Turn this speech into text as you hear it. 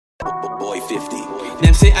Boy 50.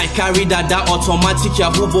 Them say I carry that automatic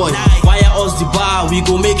Yahoo boy. Wire us the bar, we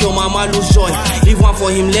go make your mama lose joy. Leave one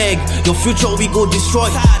for him leg, your future we go destroy.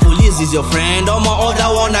 Police is your friend, all my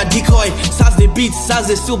other one a decoy. Saz the beat, Saz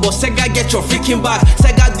the still, but Sega get your freaking back.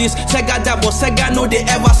 Sega this, Sega that, but Sega no they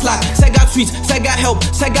ever slack. Sega tweet, Sega help,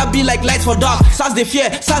 Sega be like light for dark. Saz the fear,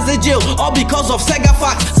 Saz the jail, all because of Sega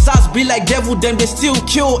fact. Saz be like devil, them they still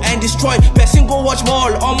kill and destroy. Person go watch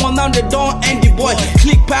ball, all now they don't end the boy.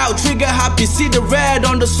 Click pow, trigger happy, see the red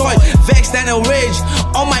on the soil, vexed and enraged.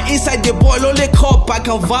 On my inside the boil, only cup I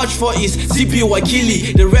can vouch for is CP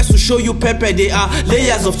Wakili. The rest will show you pepper, they are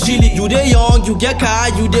layers of chili. You they young, you get car,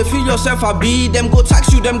 you they feel yourself a beat. Them go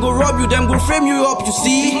tax you, them go rob you, them go frame you up, you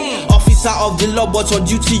see. Officer of the law, but on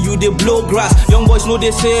duty you they blow grass. Young boys know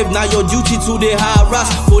they save, now your duty to they harass.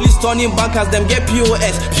 Police turning bankers, them get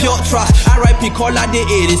POS, pure trust. RIP caller day,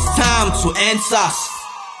 it is time to end SARS.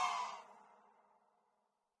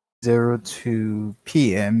 02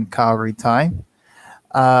 p.m. Calgary time.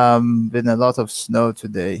 Been a lot of snow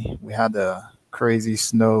today. We had a crazy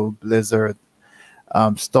snow blizzard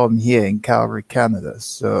storm here in Calgary, Canada.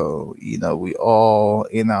 So, we all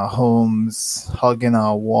in our homes, hugging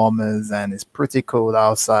our warmers, and it's pretty cold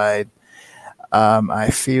outside.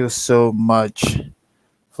 I feel so much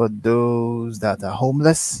for those that are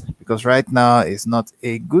homeless, because right now is not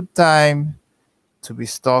a good time to be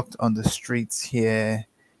stalked on the streets here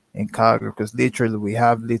in Calgary, because literally we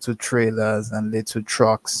have little trailers and little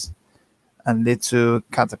trucks and little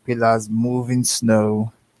caterpillars moving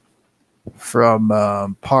snow from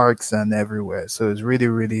parks and everywhere. So it's really,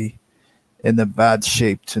 really in a bad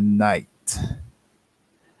shape tonight.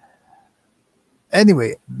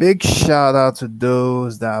 Anyway, big shout out to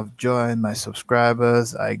those that have joined, my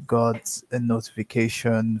subscribers. I got a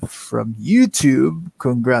notification from YouTube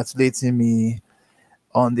congratulating me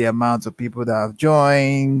on the amount of people that have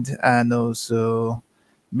joined, and also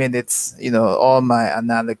minutes, all my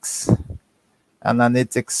analytics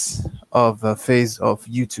of of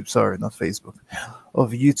YouTube, sorry, not Facebook,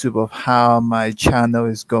 of YouTube, of how my channel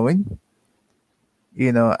is going,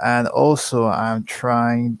 and also I'm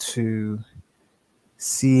trying to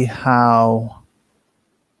see how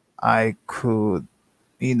I could,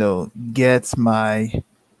 get my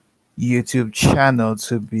YouTube channel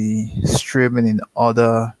to be streaming in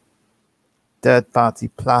other third-party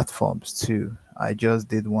platforms too. I just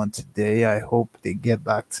did one today. I hope they get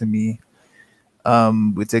back to me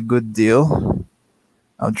with a good deal.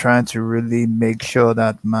 I'm trying to really make sure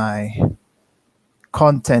that my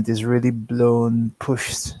content is really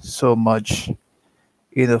pushed so much,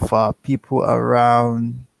 for people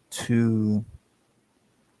around to,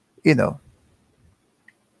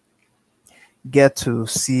 get to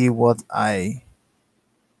see what I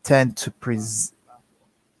tend to present.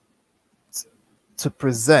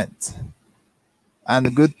 And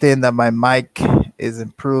the good thing that my mic is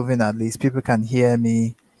improving, at least people can hear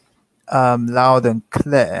me loud and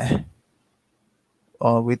clear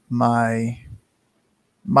with my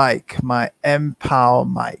mic, my M-Power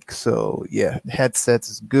mic. So yeah, the headset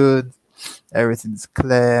is good, everything's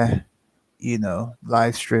clear,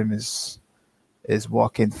 live stream is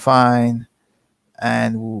working fine,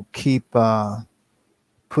 and we'll keep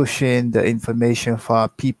pushing the information for our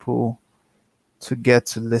people to get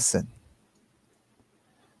to listen.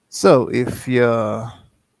 So if you're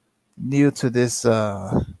new to this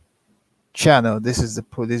channel, this is the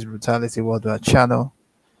Police Brutality Worldwide channel.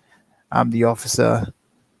 I'm the officer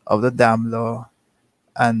of the damn law,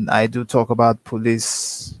 and I do talk about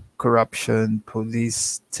police corruption,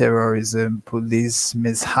 police terrorism, police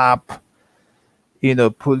mishap,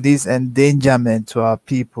 police endangerment to our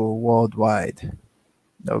people worldwide.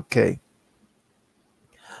 Okay.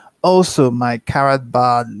 Also, my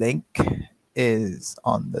Karatbar link is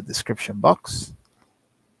on the description box.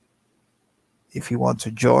 If you want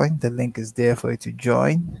to join, the link is there for you to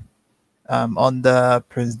join. Under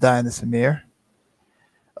Prince Dynasty Samir.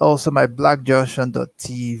 Also, my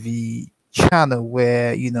blackjunction.tv channel,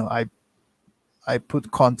 where I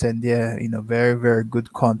put content there, very, very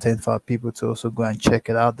good content for people to also go and check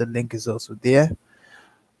it out. The link is also there.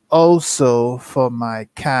 Also, for my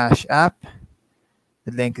Cash App,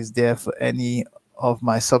 the link is there for any of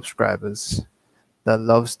my subscribers that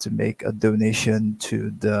loves to make a donation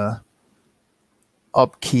to the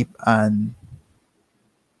upkeep and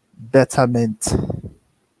betterment,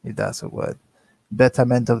 if that's a word,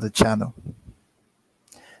 betterment of the channel.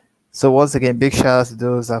 So once again, big shout out to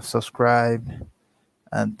those that have subscribed,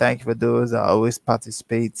 and thank you for those that always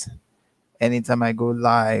participate anytime I go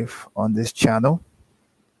live on this channel,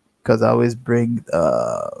 because I always bring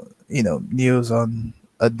news on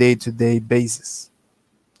a day-to-day basis.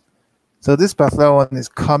 So this particular one is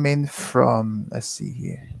coming from, let's see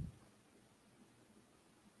here.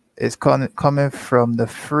 It's coming from the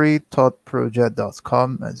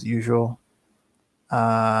freethoughtproject.com as usual.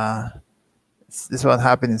 This one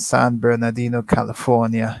happened in San Bernardino,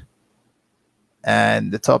 California.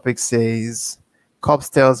 And the topic says, cops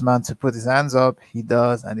tells man to put his hands up. He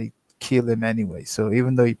does, and they kill him anyway. So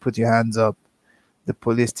even though you put your hands up, the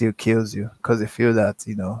police still kills you because they feel that,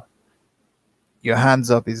 your hands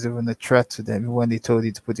up is even a threat to them when they told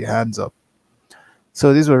you to put your hands up.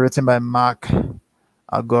 So these were written by Mark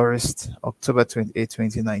Agorist, October 28,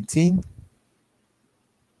 2019.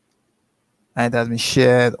 And it has been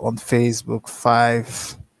shared on Facebook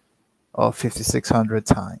 5,600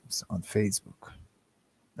 times on Facebook.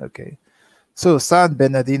 Okay. So San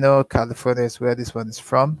Bernardino, California is where this one is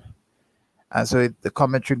from. And so the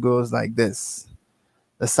commentary goes like this.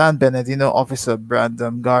 The San Bernardino officer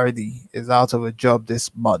Brandon Gardy is out of a job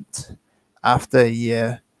this month after a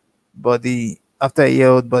year-old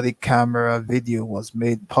body camera video was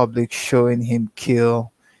made public showing him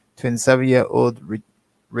kill 27-year-old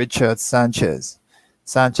Richard Sanchez.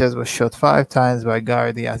 Sanchez was shot 5 times by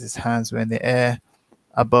Gardy as his hands were in the air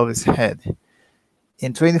above his head.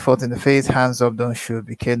 In 2014, the phrase "Hands Up, Don't Shoot"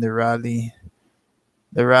 became the rallying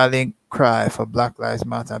cry for Black Lives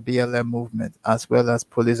Matter BLM movement, as well as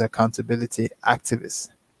police accountability activists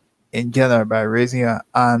in general, by raising your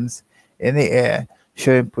arms in the air,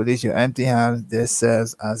 showing police your empty hands. This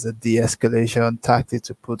serves as a de-escalation tactic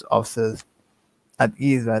to put officers at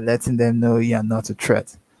ease by letting them know you are not a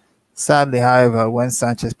threat. Sadly, however, when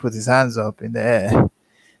Sanchez put his hands up in the air,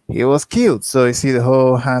 he was killed. So you see, the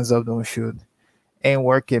whole "hands up, don't shoot" ain't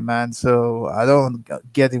working, man. So I don't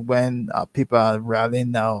get it when people are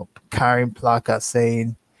rallying now, carrying placards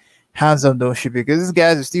saying "hands up, don't shoot," because these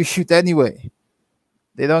guys will still shoot anyway.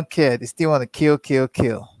 They don't care. They still want to kill, kill,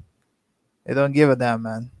 kill. They don't give a damn,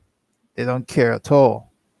 man. They don't care at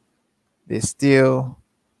all. They still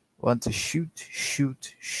want to shoot,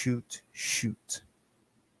 shoot, shoot, shoot.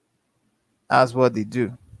 That's what they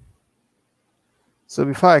do. So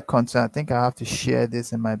before I continue, I think I have to share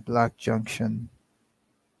this in my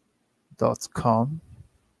blackjunction.com.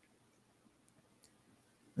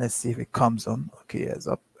 Let's see if it comes on. Okay, it's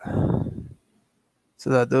up. So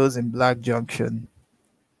that those in Black Junction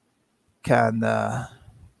can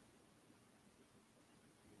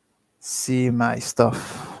see my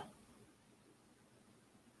stuff.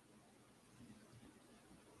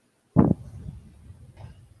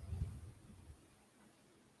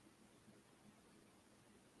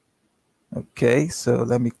 Okay, so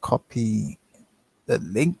let me copy the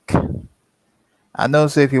link. And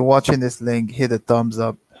also, if you're watching this link, hit the thumbs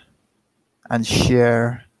up and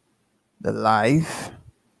share the live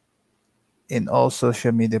in all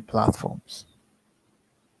social media platforms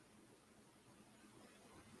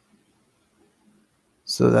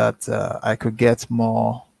so that I could get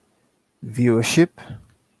more viewership.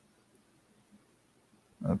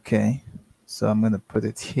 Okay, so I'm going to put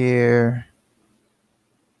it here.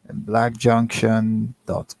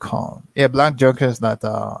 Blackjunction.com. Yeah, Black Junction is that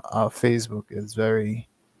our Facebook is very,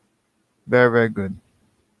 very, very good.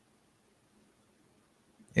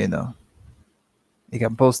 You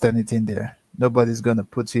can post anything there. Nobody's gonna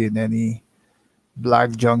put you in any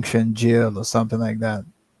Black Junction jail or something like that,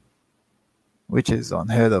 which is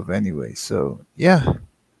unheard of anyway. So yeah.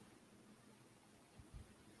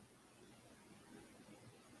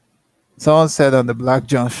 Someone said on the Black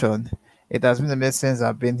Junction, "It has been a minute since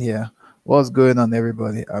I've been here. What's going on,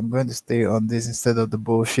 everybody? I'm going to stay on this instead of the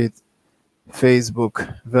bullshit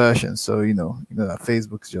Facebook version." So you know that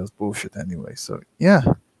Facebook's just bullshit anyway. So yeah,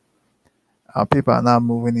 our people are now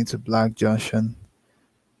moving into Black Junction,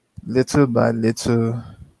 little by little,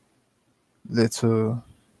 little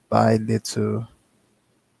by little,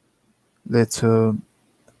 little,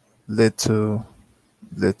 little,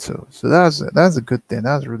 little. So that's a good thing.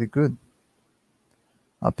 That's really good.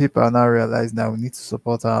 Our people are now realizing that we need to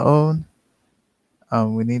support our own,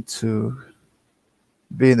 and we need to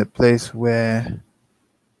be in a place where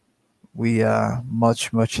we are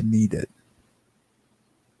much, much needed.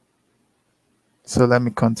 So let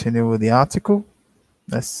me continue with the article.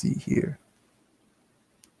 Let's see here.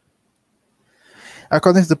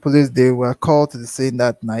 According to the police, they were called to the scene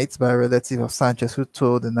that night by a relative of Sanchez, who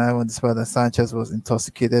told the 911 dispatcher that Sanchez was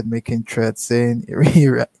intoxicated, making threats, saying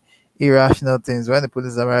irrational things. When the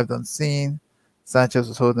police arrived on scene, Sanchez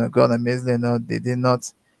was holding a gun. Amazingly enough, they did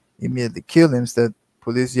not immediately kill him. Instead,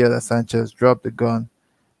 police yelled that Sanchez dropped the gun,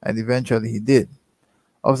 and eventually he did.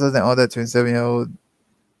 Officers then ordered 27-year-old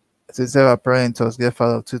apparently intoxicated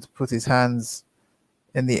father to put his hands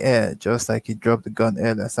in the air, just like he dropped the gun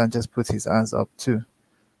earlier. Sanchez put his hands up too.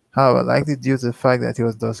 However, likely due to the fact that he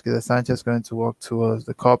was dusky, Sanchez going to walk towards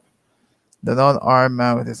the cop. The non-armed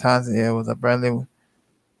man with his hands in the air was apparently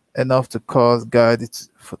enough to cause Gardy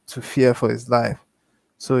to fear for his life,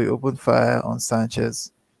 so he opened fire on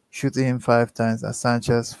Sanchez, shooting him 5 times as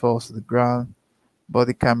Sanchez falls to the ground.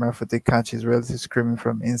 Body camera footage catches relatives screaming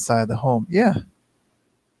from inside the home. Yeah,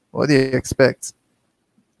 what do you expect?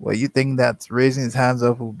 Well, you think that raising his hands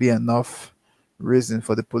up will be enough reason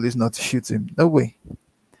for the police not to shoot him? No way.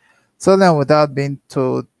 Suddenly, and without being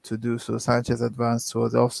told to do so, Sanchez advanced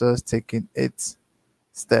towards the officers, taking 8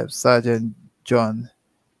 steps. Sergeant John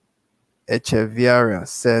Echeverria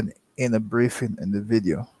said in a briefing in the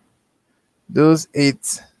video. Those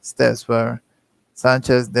 8 steps were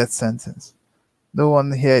Sanchez's death sentence. No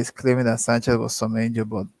one here is claiming that Sanchez was some angel,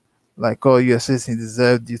 but like all US citizens, he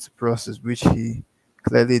deserved due to process, which he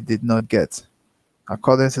clearly did not get.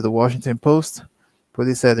 According to the Washington Post,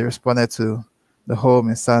 police said they responded to the home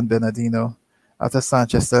in San Bernardino after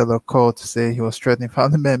Sanchez Taylor called to say he was threatening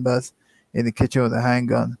family members in the kitchen with a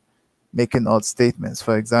handgun, making odd statements.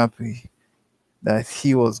 For example, that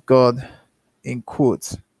he was God, in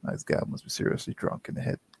quotes. This guy must be seriously drunk in the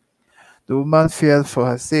head. The woman feared for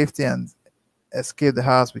her safety and escaped the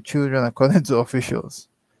house with children, according to officials.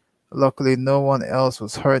 Luckily, no one else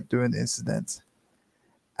was hurt during the incident.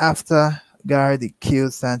 After Gardy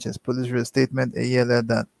killed Sanchez, police released a statement a year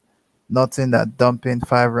later noting that dumping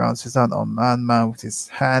 5 rounds is an unarmed man with his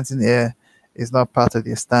hands in the air is not part of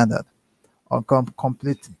the standard. On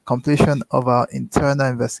completion of our internal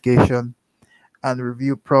investigation and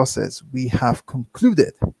review process, we have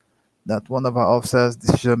concluded that one of our officers'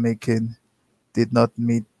 decision making did not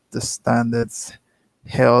meet the standards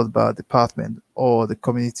held by our department or the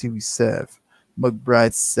community we serve,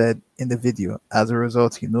 McBride said in the video. As a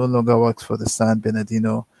result, he no longer works for the San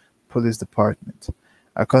Bernardino Police Department.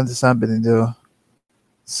 According to San Bernardino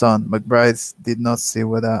Sun, McBride did not say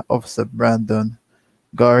whether Officer Brandon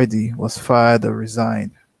Gardy was fired or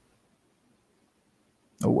resigned.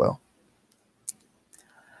 Oh well.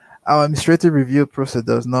 Our administrative review process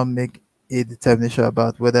does not make a determination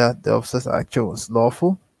about whether the officer's action was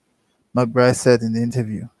lawful, McBride said in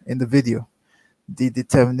the video. The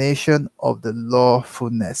determination of the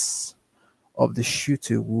lawfulness of the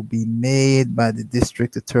shooting will be made by the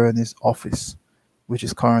district attorney's office, which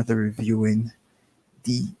is currently reviewing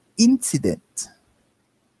the incident.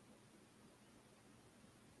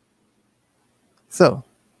 So,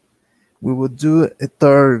 we will do a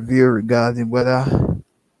thorough review regarding whether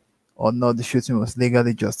or not the shooting was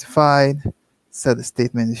legally justified, said a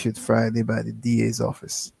statement issued Friday by the DA's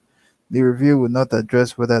office. The review will not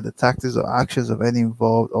address whether the tactics or actions of any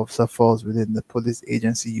involved officer falls within the police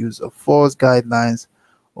agency use of force guidelines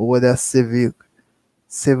or whether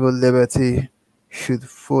civil liberty should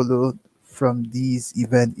follow from these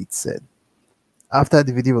events, it said. After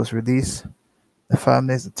the video was released, the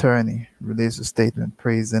family's attorney released a statement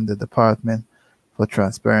praising the department for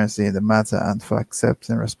transparency in the matter and for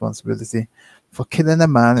accepting responsibility for killing a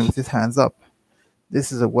man with his hands up.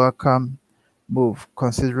 This is a welcome move,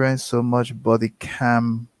 considering so much body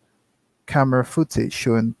camera footage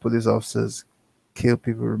showing police officers kill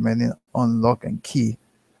people remaining on lock and key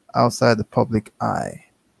outside the public eye.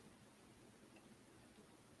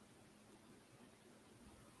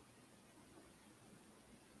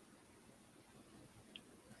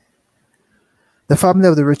 The family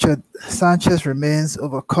of the Richard Sanchez remains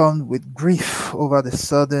overcome with grief over the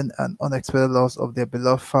sudden and unexpected loss of their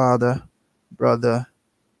beloved father, brother,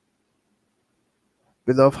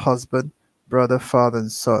 beloved husband, brother, father,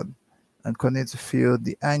 and son, and continue to feel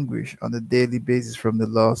the anguish on a daily basis from the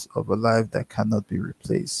loss of a life that cannot be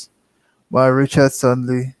replaced. While Richard's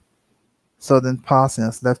sudden passing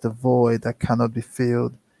has left a void that cannot be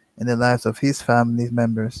filled in the lives of his family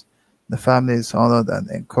members, the family is honored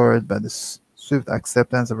and encouraged by the swift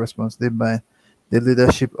acceptance of responsibility by the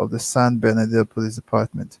leadership of the San Bernardino Police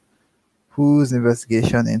Department, whose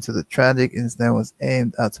investigation into the tragic incident was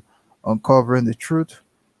aimed at uncovering the truth,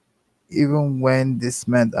 even when this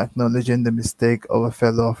meant acknowledging the mistake of a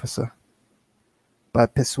fellow officer. By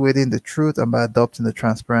persuading the truth and by adopting a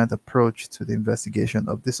transparent approach to the investigation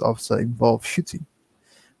of this officer-involved shooting,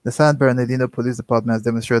 the San Bernardino Police Department has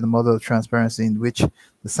demonstrated a model of transparency in which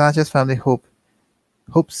the Sanchez family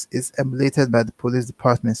hopes is emulated by the police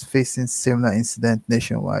departments facing similar incidents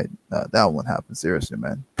nationwide. That won't happen, seriously,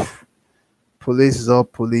 man. Police is all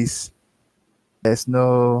police. There's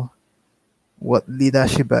no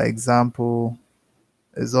leadership by example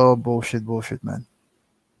is all bullshit, man.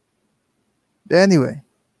 But anyway,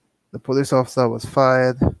 the police officer was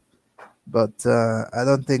fired But I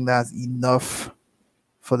don't think that's enough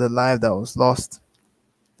for the life that was lost,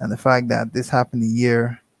 and the fact that this happened a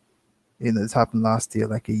year. This happened last year,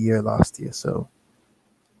 like a year last year. So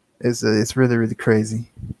it's really really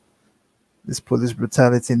crazy. This police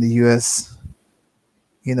brutality in the U.S.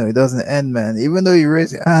 It doesn't end, man. Even though you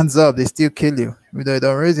raise your hands up, they still kill you. Even though you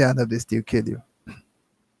don't raise your hand up, they still kill you.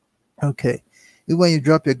 Okay. Even when you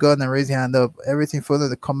drop your gun and raise your hand up, everything follow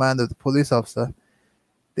the command of the police officer,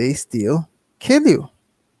 they still kill you.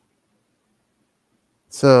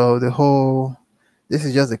 So this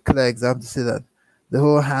is just a clear example to say that the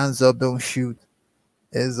whole hands up, don't shoot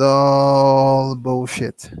is all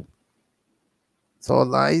bullshit. It's all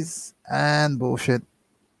lies and bullshit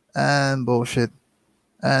and bullshit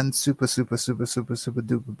and super, super, super, super, super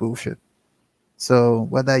duper bullshit. So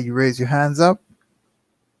whether you raise your hands up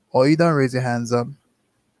or you don't raise your hands up,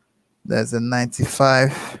 there's a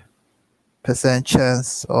 95%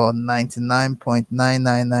 chance or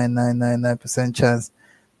 99.9999999% chance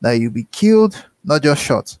that you'll be killed, not just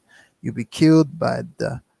shot, you'll be killed by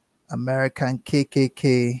the American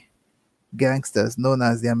KKK gangsters known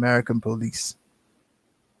as the American police.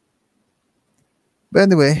 But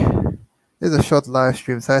anyway, this is a short live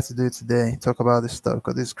stream, so I had to do it today, talk about this stuff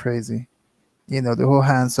because it's crazy. The whole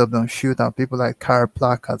hands up, don't shoot, and people like carry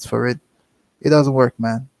placards for it. It doesn't work,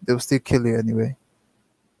 man. They'll still kill you anyway.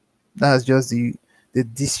 That's just the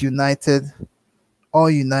disunited, all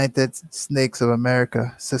united snakes of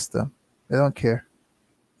America system. They don't care.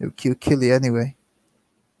 They'll kill you anyway.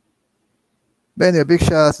 But anyway, big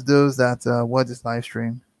shout out to those that watch this live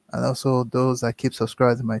stream and also those that keep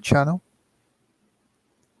subscribing to my channel.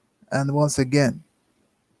 And once again,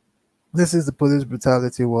 this is the Police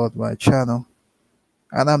Brutality Worldwide channel,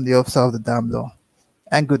 and I'm the officer of the damn law.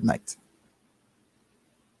 And good night.